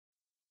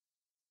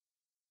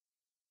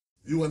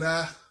You and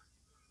I,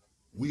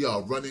 we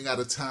are running out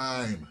of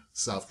time,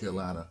 South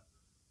Carolina.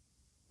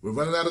 We're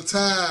running out of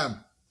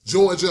time.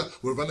 Georgia,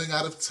 we're running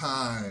out of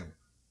time.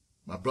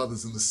 My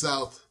brothers in the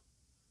South,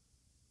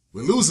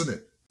 we're losing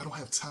it. I don't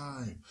have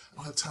time. I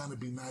don't have time to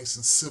be nice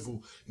and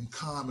civil and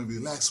calm and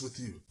relax with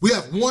you. We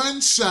have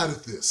one shot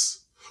at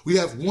this. We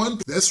have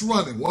one that's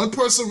running, one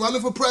person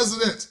running for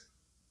president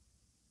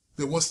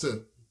that wants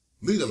to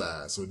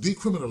legalize or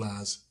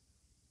decriminalize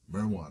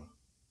marijuana.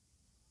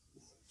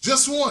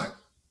 Just one.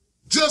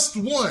 Just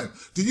one.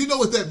 Do you know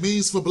what that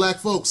means for black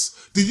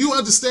folks? Do you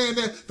understand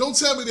that? Don't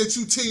tell me that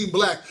you team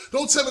black.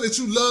 Don't tell me that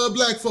you love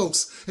black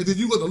folks. And then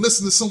you're going to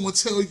listen to someone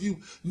tell you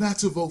not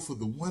to vote for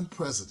the one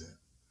president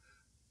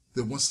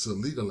that wants to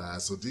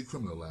legalize or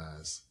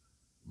decriminalize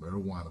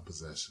marijuana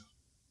possession.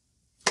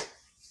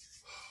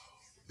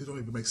 It don't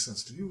even make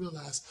sense. Do you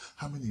realize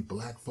how many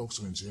black folks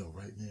are in jail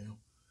right now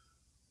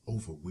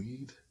over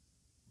weed,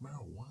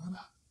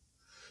 marijuana?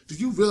 Do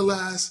you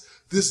realize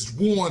this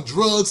war on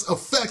drugs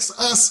affects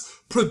us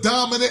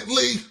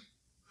predominantly?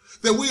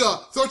 That we are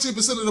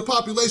 13% of the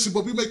population,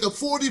 but we make up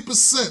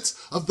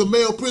 40% of the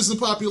male prison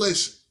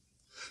population.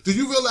 Do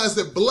you realize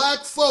that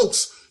black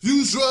folks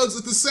use drugs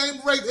at the same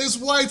rate as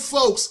white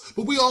folks,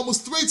 but we are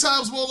almost 3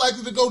 times more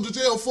likely to go to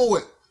jail for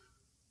it?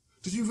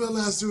 Do you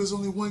realize there is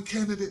only one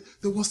candidate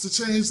that wants to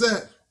change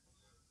that?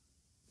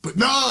 But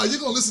nah, you're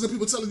going to listen to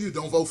people telling you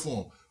don't vote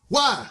for him.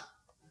 Why?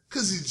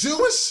 Because he's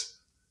Jewish?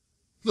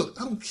 Look,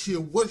 I don't care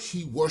what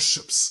he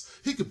worships.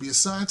 He could be a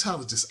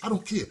Scientologist. I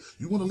don't care.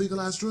 You want to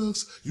legalize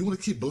drugs? You want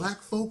to keep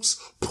black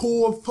folks,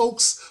 poor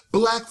folks,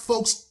 black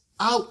folks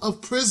out of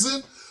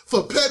prison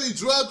for petty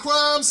drug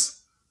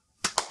crimes?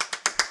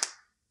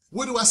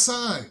 Where do I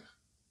sign?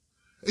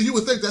 And you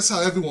would think that's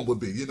how everyone would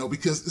be, you know,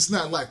 because it's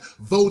not like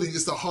voting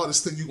is the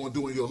hardest thing you're going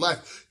to do in your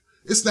life.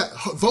 It's not.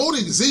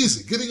 Voting is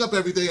easy. Getting up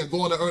every day and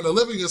going to earn a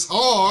living is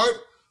hard.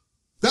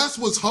 That's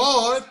what's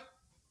hard.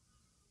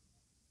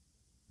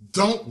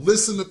 Don't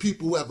listen to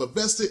people who have a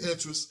vested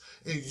interest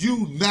in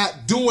you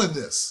not doing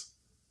this.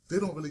 They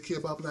don't really care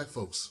about black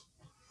folks.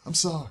 I'm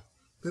sorry.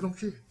 They don't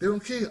care. They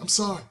don't care. I'm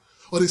sorry.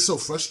 Or they're so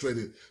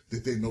frustrated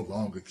that they no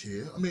longer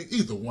care. I mean,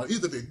 either one.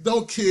 Either they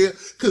don't care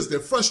because they're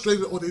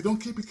frustrated or they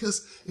don't care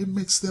because it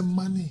makes them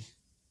money.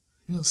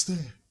 You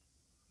understand?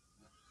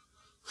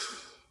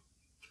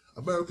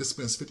 America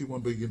spends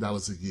 $51 billion a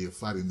year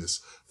fighting this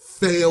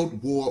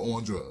failed war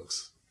on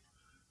drugs.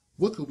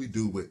 What could we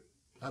do with,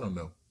 I don't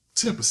know,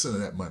 10% of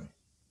that money?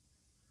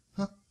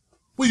 Huh?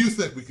 What do you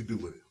think we could do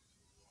with it?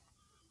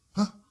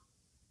 Huh?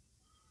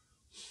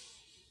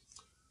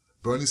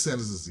 Bernie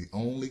Sanders is the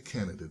only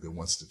candidate that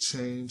wants to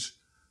change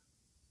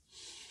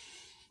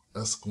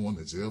us going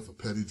to jail for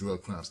petty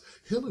drug crimes.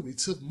 Hillary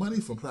took money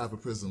from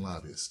private prison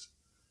lobbyists.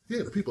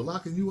 Yeah, the people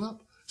locking you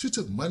up, she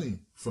took money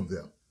from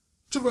them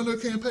to run her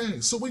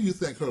campaign. So what do you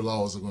think her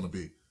laws are going to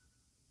be?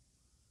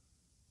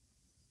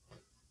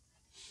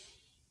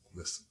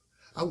 Listen.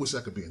 I wish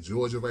I could be in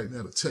Georgia right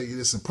now to tell you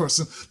this in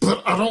person,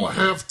 but I don't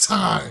have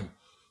time.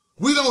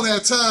 We don't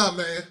have time,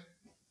 man.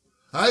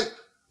 All right?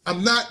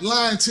 I'm not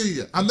lying to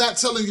you. I'm not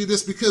telling you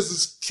this because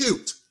it's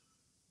cute.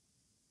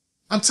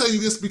 I'm telling you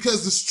this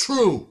because it's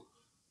true.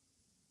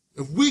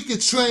 If we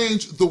could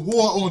change the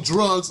war on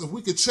drugs, if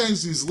we could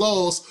change these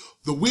laws,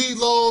 the weed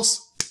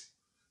laws,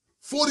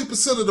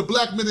 40% of the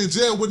black men in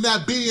jail would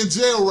not be in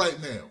jail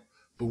right now.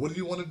 But what do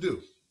you want to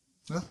do?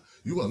 Huh?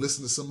 You want to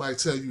listen to somebody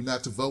tell you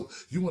not to vote?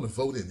 You want to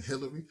vote in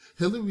Hillary?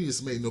 Hillary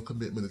has made no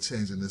commitment to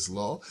changing this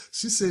law.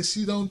 She says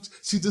she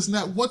does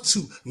not want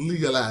to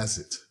legalize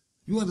it.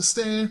 You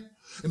understand?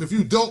 And if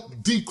you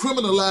don't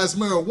decriminalize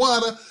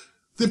marijuana,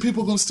 then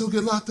people are going to still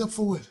get locked up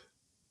for it.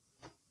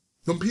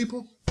 Them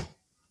people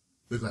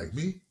look like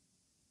me,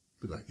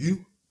 look like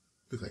you,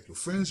 look like your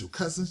friends, your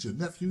cousins, your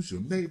nephews, your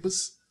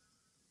neighbors.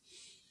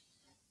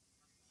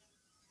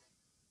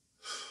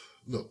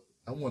 Look.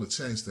 I want to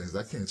change things.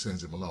 I can't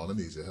change them alone. I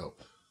need your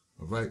help.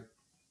 All right?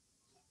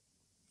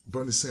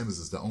 Bernie Sanders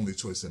is the only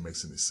choice that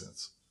makes any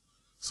sense.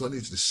 So I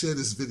need you to share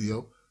this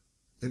video.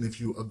 And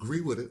if you agree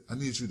with it, I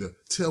need you to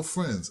tell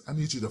friends. I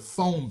need you to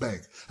phone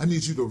bank. I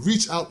need you to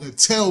reach out and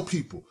tell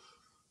people.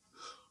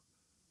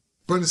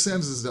 Bernie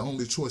Sanders is the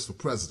only choice for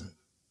president.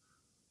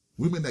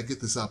 We may not get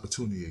this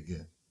opportunity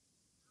again.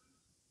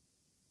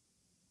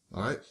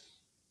 All right?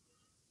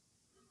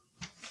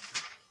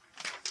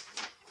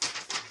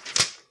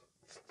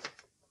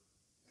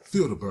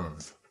 Feel the burn.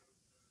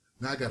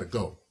 Now I gotta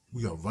go.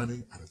 We are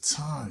running out of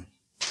time.